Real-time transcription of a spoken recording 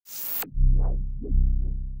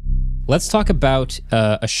Let's talk about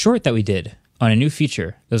a short that we did on a new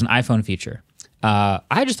feature. It was an iPhone feature.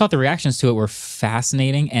 I just thought the reactions to it were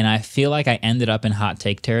fascinating, and I feel like I ended up in hot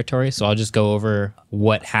take territory, so I'll just go over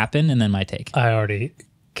what happened and then my take. I already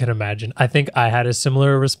can imagine. I think I had a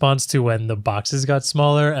similar response to when the boxes got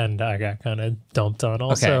smaller, and I got kind of dumped on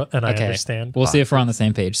also, and I understand. We'll see if we're on the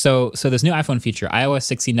same page. So this new iPhone feature, iOS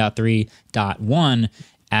 16.3.1,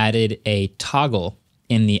 added a toggle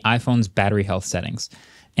in the iPhone's battery health settings.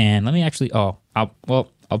 And let me actually, I'll pull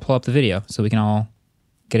up the video so we can all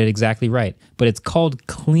get it exactly right. But it's called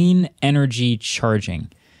clean energy charging.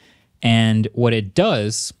 And what it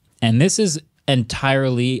does, and this is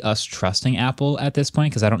entirely us trusting Apple at this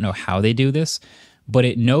point, because I don't know how they do this, but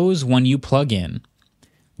it knows when you plug in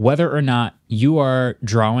whether or not you are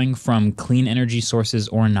drawing from clean energy sources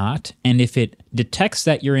or not. And if it detects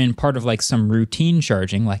that you're in part of like some routine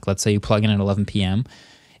charging, like let's say you plug in at 11 p.m.,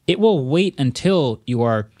 it will wait until you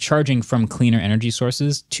are charging from cleaner energy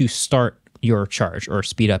sources to start your charge or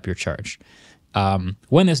speed up your charge.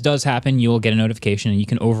 When this does happen, you'll get a notification and you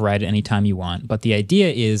can override it anytime you want. But the idea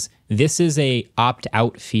is this is a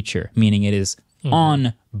opt-out feature, meaning it is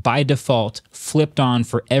on by default, flipped on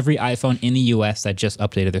for every iPhone in the US that just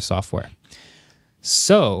updated their software.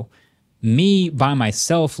 So me by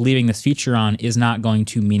myself leaving this feature on is not going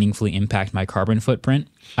to meaningfully impact my carbon footprint.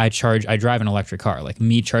 I drive an electric car. Like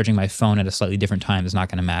me charging my phone at a slightly different time is not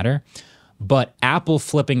going to matter. But Apple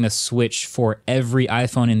flipping the switch for every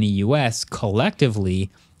iPhone in the US collectively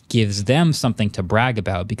gives them something to brag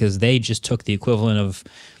about, because they just took the equivalent of,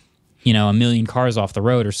 you know, 1 million cars off the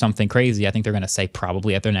road or something crazy. I think they're going to say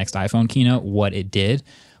probably at their next iPhone keynote what it did.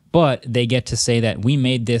 But they get to say that we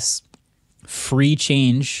made this free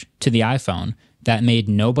change to the iPhone that made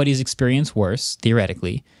nobody's experience worse,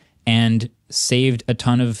 theoretically, and saved a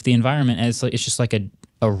ton of the environment. And it's just like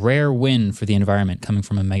a rare win for the environment coming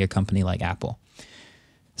from a mega company like Apple.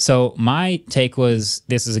 So my take was,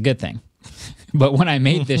 this is a good thing. But when I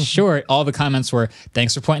made this short, all the comments were,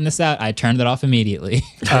 thanks for pointing this out. I turned it off immediately.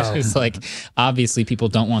 It's like, obviously people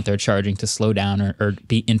don't want their charging to slow down or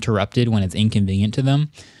be interrupted when it's inconvenient to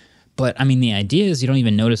them. But I mean, the idea is you don't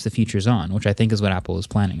even notice the feature's on, which I think is what Apple is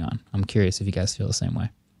planning on. I'm curious if you guys feel the same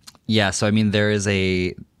way. Yeah, so I mean, there's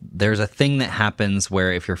a thing that happens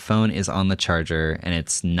where if your phone is on the charger and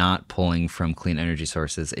it's not pulling from clean energy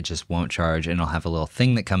sources, it just won't charge, and it'll have a little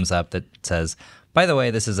thing that comes up that says, by the way,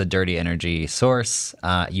 this is a dirty energy source.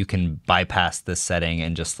 You can bypass this setting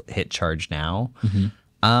and just hit charge now.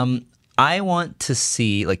 I want to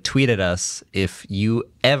see, like, tweet at us if you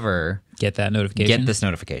ever get that notification. Get this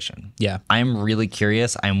notification. Yeah. I'm really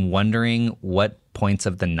curious. I'm wondering what points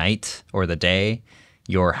of the night or the day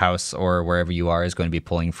your house or wherever you are is going to be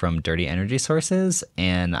pulling from dirty energy sources,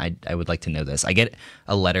 and I would like to know this. I get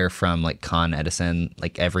a letter from like Con Edison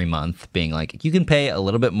like every month being like, you can pay a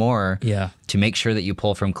little bit more to make sure that you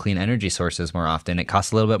pull from clean energy sources more often. It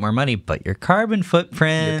costs a little bit more money, but your carbon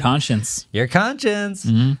footprint, your conscience.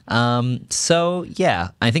 So yeah,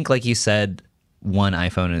 I think like you said, one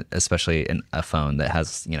iPhone, especially a phone that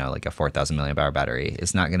has, you know, like a 4,000 milliamp hour battery,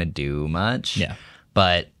 is not going to do much. Yeah,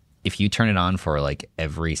 but if you turn it on for like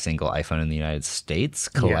every single iPhone in the United States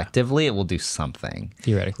collectively, it will do something.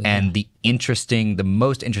 Theoretically. And the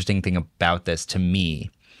most interesting thing about this to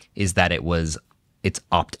me is that it's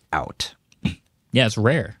opt out. Yeah, it's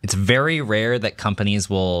rare. It's very rare that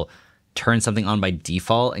companies will turn something on by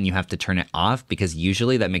default and you have to turn it off, because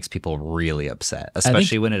usually that makes people really upset,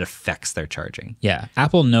 especially when it affects their charging. Yeah.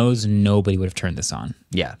 Apple knows nobody would have turned this on.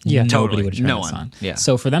 Yeah. Nobody would have turned this on. Yeah.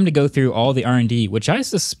 So for them to go through all the R&D, which I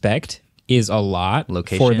suspect is a lot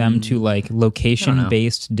for them to like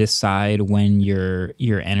location-based decide when your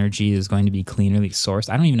energy is going to be cleanly sourced.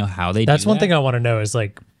 I don't even know how they do that. That's one thing I want to know is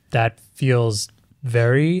like, that feels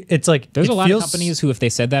very, it's like, there's a lot of companies who, if they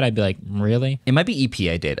said that, I'd be like, really? It might be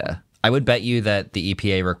EPA data. I would bet you that the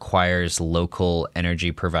EPA requires local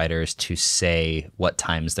energy providers to say what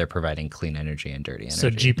times they're providing clean energy and dirty energy. So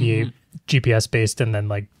GPS based, and then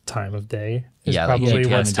like time of day is probably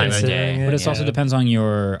what's time of day. But it also depends on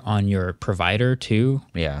your provider too.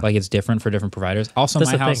 Yeah, like it's different for different providers. Also,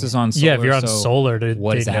 my house is on solar. Yeah, if you're on solar, do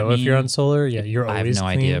they know if you're on solar? Yeah, you're always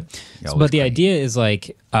I have no clean. idea. But the idea is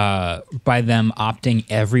like by them opting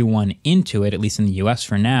everyone into it, at least in the US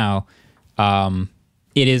for now,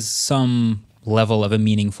 it is some level of a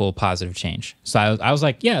meaningful positive change. So I was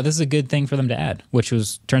like, yeah, this is a good thing for them to add, which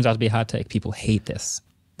turns out to be a hot take. People hate this.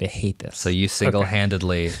 They hate this. So you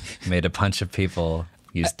single-handedly made a bunch of people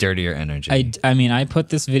Use dirtier energy. I mean, I put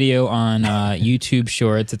this video on YouTube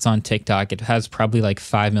Shorts. It's on TikTok. It has probably like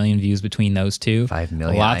 5 million views between those two. 5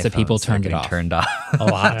 million. Lots of people turned it off.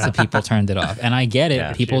 Lots of people turned it off. And I get it.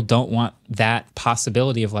 Yeah, people don't want that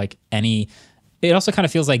possibility of like any. It also kind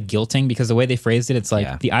of feels like guilting because the way they phrased it, it's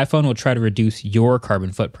like the iPhone will try to reduce your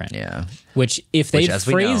carbon footprint. Yeah. Which if they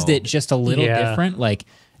phrased it just a little different, like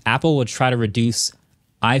Apple would try to reduce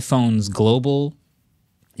iPhone's global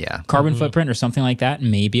carbon footprint or something like that,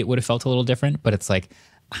 maybe it would have felt a little different. But it's like,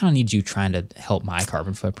 I don't need you trying to help my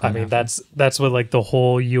carbon footprint. I mean, that's what like the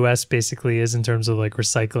whole US basically is in terms of like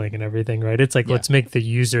recycling and everything, right? It's like, let's make the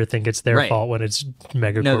user think it's their fault when it's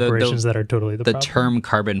mega corporations that are totally the problem. The term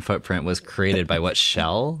carbon footprint was created by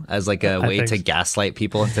Shell as like a way to gaslight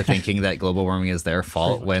people into thinking that global warming is their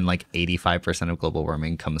fault when like 85% of global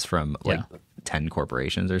warming comes from like 10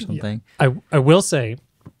 corporations or something. I will say,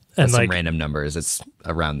 and some like random numbers, it's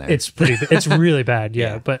around there. It's really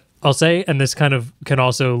bad, but I'll say, and this kind of can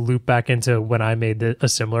also loop back into when I made a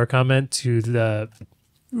similar comment to the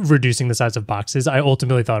reducing the size of boxes. I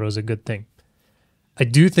ultimately thought it was a good thing. I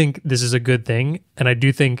do think this is a good thing, and I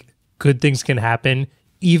do think good things can happen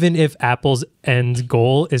even if Apple's end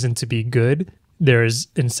goal isn't to be good. There's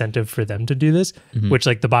incentive for them to do this, which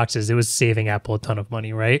like the boxes, it was saving Apple a ton of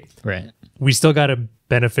money, right? Right. We still got a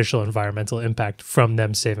beneficial environmental impact from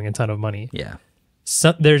them saving a ton of money. Yeah.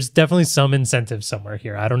 So there's definitely some incentive somewhere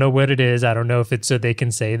here. I don't know what it is. I don't know if it's so they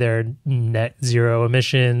can say they're net zero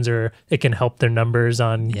emissions or it can help their numbers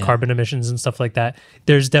on carbon emissions and stuff like that.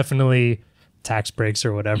 There's definitely tax breaks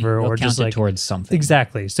or whatever, or just like towards something.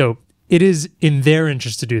 Exactly. So it is in their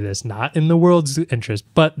interest to do this, not in the world's interest,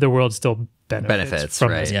 but the world still benefits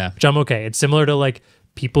from this, which I'm okay. It's similar to like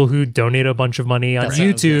people who donate a bunch of money on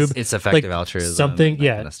YouTube. It's effective altruism. Something,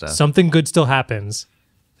 kind of something good still happens.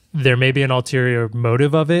 There may be an ulterior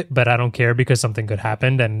motive of it, but I don't care because something good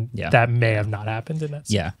happened, and that may have not happened in that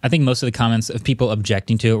sense. Yeah, I think most of the comments of people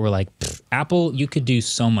objecting to it were like, Apple, you could do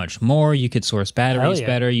so much more. You could source batteries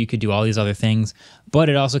better. You could do all these other things. But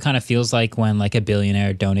it also kind of feels like when like a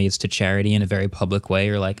billionaire donates to charity in a very public way,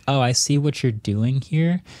 you're like, oh, I see what you're doing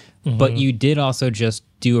here. But you did also just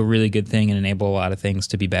do a really good thing and enable a lot of things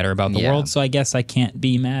to be better about the world. So I guess I can't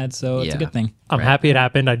be mad. So it's a good thing. I'm happy it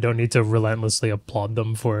happened. I don't need to relentlessly applaud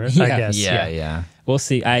them for it, I guess. Yeah. We'll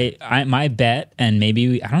see. I my bet, and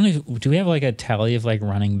maybe, I don't know, do we have like a tally of like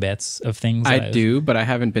running bets of things? I do, but I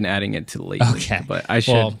haven't been adding it to lately. Okay. But I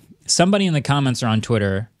should. Well, somebody in the comments or on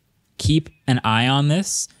Twitter, keep an eye on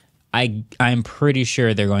this. I'm pretty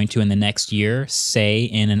sure they're going to, in the next year, say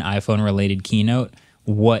in an iPhone-related keynote,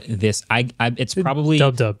 what this it's probably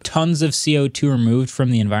tons of CO2 removed from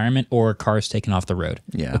the environment or cars taken off the road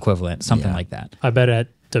equivalent, something like that. I bet at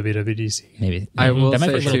WWDC. Maybe. I will that might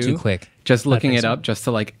say be a little too, too quick. Just looking it up, just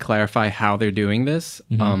to like clarify how they're doing this.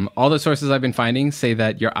 All the sources I've been finding say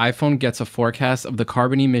that your iPhone gets a forecast of the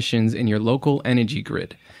carbon emissions in your local energy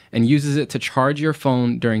grid and uses it to charge your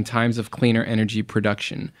phone during times of cleaner energy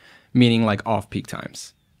production, meaning like off-peak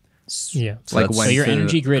times. Yeah. So your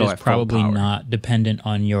energy grid is probably not dependent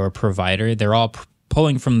on your provider. They're all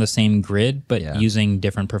pulling from the same grid, but using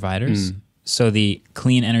different providers. So the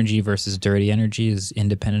clean energy versus dirty energy is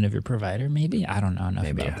independent of your provider, maybe? I don't know enough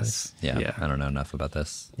about this. Yeah, I don't know enough about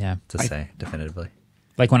this to say definitively.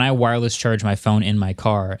 Like when I wireless charge my phone in my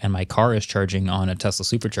car and my car is charging on a Tesla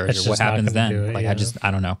supercharger, what happens then?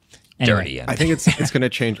 I don't know. Anyway. Dirty. I think it's going to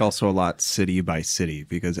change also a lot city by city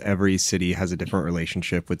because every city has a different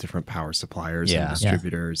relationship with different power suppliers and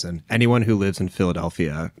distributors. And anyone who lives in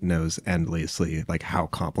Philadelphia knows endlessly like how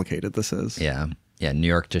complicated this is. Yeah. New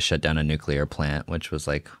York just shut down a nuclear plant, which was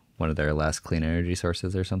like one of their last clean energy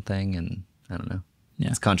sources or something. And I don't know. Yeah.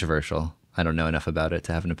 It's controversial. I don't know enough about it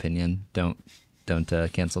to have an opinion. Don't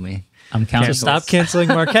cancel me. I'm counting. So stop canceling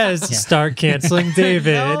Marques. Start canceling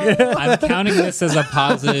David. I'm counting this as a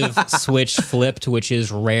positive switch flipped, which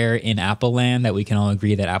is rare in Apple land, that we can all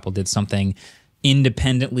agree that Apple did something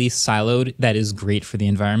independently siloed that is great for the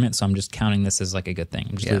environment. So I'm just counting this as like a good thing.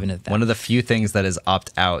 I'm just leaving it at that. One of the few things that is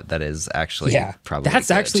opt out that is actually probably that's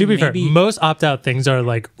good. actually, to be fair, most opt out things are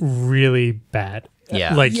like really bad.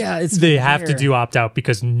 Yeah. It's they have to do opt out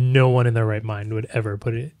because no one in their right mind would ever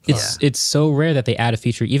put it. It's so rare that they add a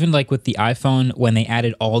feature. Even like with the iPhone, when they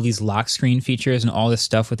added all these lock screen features and all this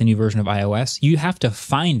stuff with the new version of iOS, you have to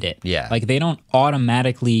find it. Yeah. Like they don't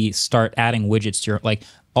automatically start adding widgets to your, like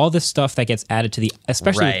all this stuff that gets added to the,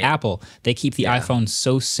 especially with Apple, they keep the iPhone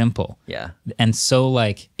so simple. Yeah. And so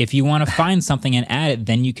like if you want to find something and add it,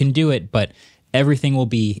 then you can do it. But everything will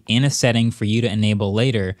be in a setting for you to enable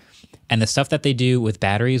later. And the stuff that they do with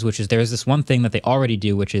batteries, which is there's this one thing that they already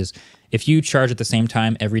do, which is if you charge at the same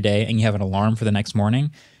time every day and you have an alarm for the next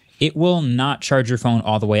morning, it will not charge your phone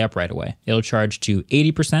all the way up right away. It'll charge to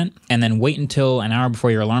 80% and then wait until an hour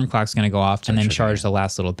before your alarm clock's going to go off and then charge the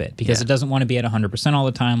last little bit because it doesn't want to be at 100% all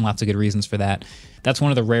the time. Lots of good reasons for that. That's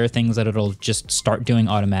one of the rare things that it'll just start doing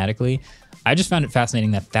automatically. I just found it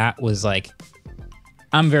fascinating that was like,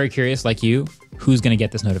 I'm very curious, like you, who's going to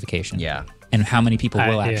get this notification? Yeah. And how many people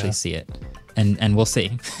will actually see it. And we'll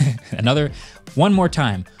see. One more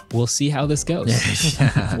time. We'll see how this goes.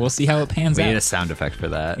 We'll see how it pans out. We need a sound effect for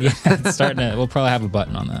that. Yeah, it's we'll probably have a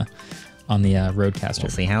button on the Roadcaster.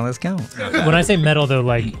 We'll see how this goes. When I say metal, though,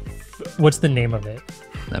 like, what's the name of it?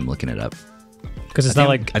 I'm looking it up. Because it's not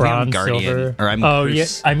like bronze, silver. Or I'm yeah.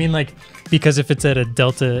 I mean, like, because if it's at a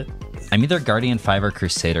Delta. I'm either Guardian 5 or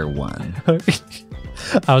Crusader 1.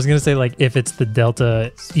 I was going to say, like, if it's the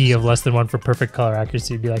Delta E of less than 1 for perfect color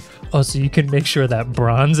accuracy, you'd be like, oh, so you can make sure that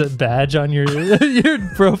bronze badge on your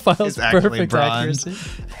profile's perfect bronze.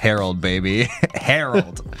 accuracy. Herald, baby.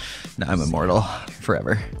 Herald. No, I'm immortal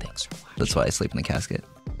forever. Thanks for watching. That's why I sleep in the casket.